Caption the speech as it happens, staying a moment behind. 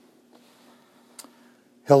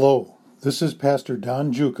Hello, this is Pastor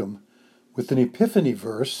Don Jucum with an Epiphany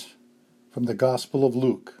verse from the Gospel of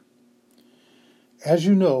Luke. As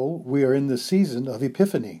you know, we are in the season of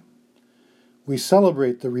Epiphany. We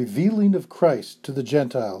celebrate the revealing of Christ to the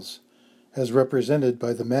Gentiles as represented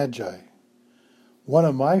by the Magi. One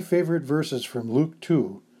of my favorite verses from Luke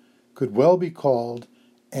 2 could well be called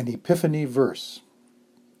an Epiphany verse.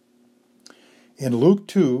 In Luke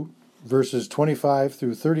 2, verses 25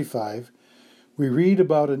 through 35, we read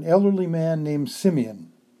about an elderly man named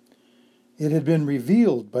Simeon. It had been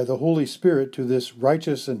revealed by the Holy Spirit to this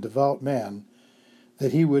righteous and devout man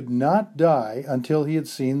that he would not die until he had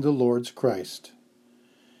seen the Lord's Christ.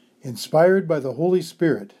 Inspired by the Holy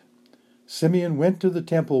Spirit, Simeon went to the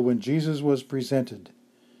temple when Jesus was presented.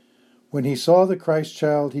 When he saw the Christ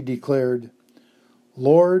child, he declared,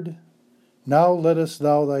 "Lord, now lettest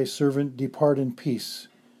thou thy servant depart in peace,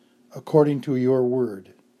 according to your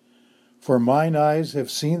word. For mine eyes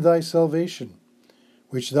have seen thy salvation,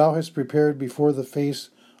 which thou hast prepared before the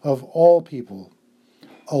face of all people,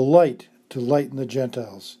 a light to lighten the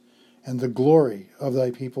Gentiles, and the glory of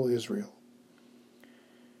thy people Israel."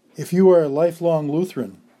 If you are a lifelong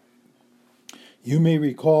Lutheran, you may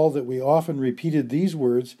recall that we often repeated these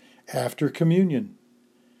words after communion.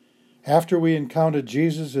 After we encountered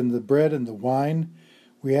Jesus in the bread and the wine,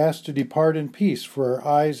 we asked to depart in peace, for our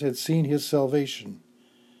eyes had seen his salvation.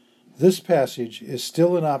 This passage is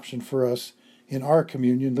still an option for us in our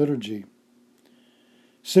communion liturgy.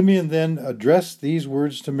 Simeon then addressed these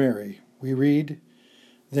words to Mary. We read,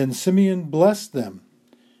 "Then Simeon blessed them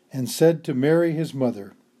and said to Mary his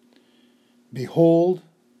mother, Behold,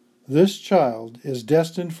 this child is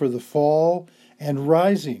destined for the fall and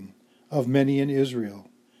rising of many in Israel,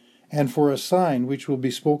 and for a sign which will be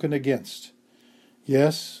spoken against.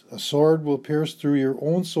 Yes, a sword will pierce through your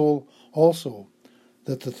own soul also,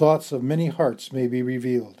 that the thoughts of many hearts may be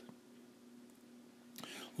revealed.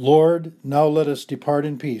 Lord, now let us depart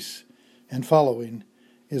in peace," and following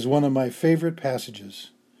is one of my favorite passages.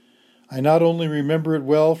 I not only remember it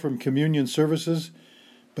well from communion services,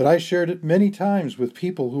 but I shared it many times with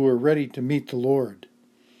people who were ready to meet the Lord.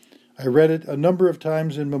 I read it a number of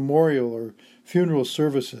times in memorial or funeral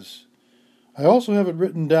services. I also have it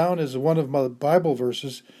written down as one of my Bible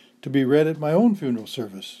verses to be read at my own funeral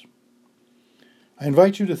service. I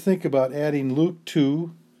invite you to think about adding Luke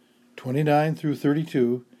 2, 29 through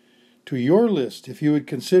 32 to your list if you would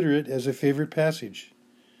consider it as a favorite passage.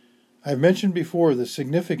 I've mentioned before the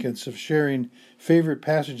significance of sharing favorite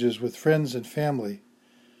passages with friends and family.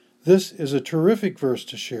 This is a terrific verse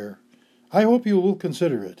to share. I hope you will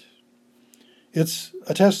consider it. It's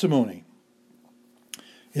a testimony.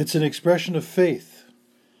 It's an expression of faith.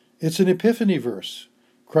 It's an Epiphany verse,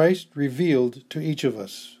 Christ revealed to each of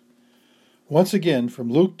us. Once again,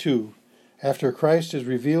 from Luke 2, after Christ is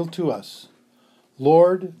revealed to us,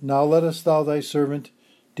 "Lord, now lettest thou thy servant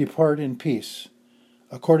depart in peace,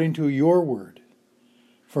 according to your word.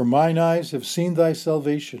 For mine eyes have seen thy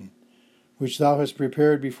salvation, which thou hast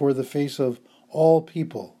prepared before the face of all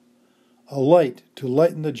people, a light to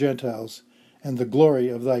lighten the Gentiles, and the glory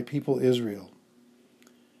of thy people Israel."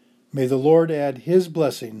 May the Lord add his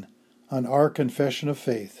blessing on our confession of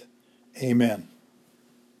faith. Amen.